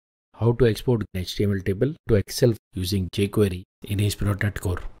how to export an HTML table to Excel using jQuery in ASP.NET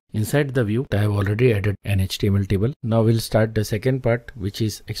Core. Inside the view, I have already added an HTML table. Now we'll start the second part, which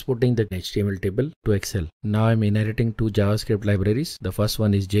is exporting the HTML table to Excel. Now I'm inheriting two JavaScript libraries. The first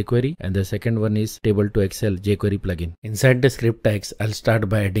one is jQuery and the second one is table to Excel jQuery plugin. Inside the script tags, I'll start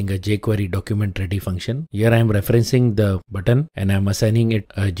by adding a jQuery document ready function. Here I'm referencing the button and I'm assigning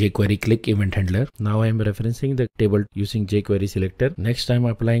it a jQuery click event handler. Now I'm referencing the table using jQuery selector. Next I'm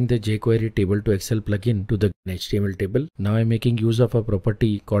applying the jQuery table to Excel plugin to the HTML table. Now I'm making use of a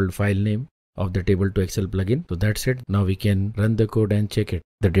property called file name of the table to Excel plugin. So that's it. Now we can run the code and check it.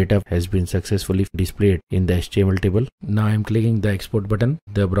 The data has been successfully displayed in the HTML table. Now I'm clicking the export button.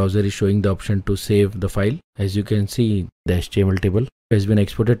 The browser is showing the option to save the file. As you can see, the HTML table has been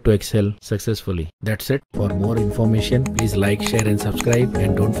exported to Excel successfully. That's it. For more information, please like, share and subscribe,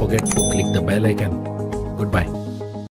 and don't forget to click the bell icon. Goodbye.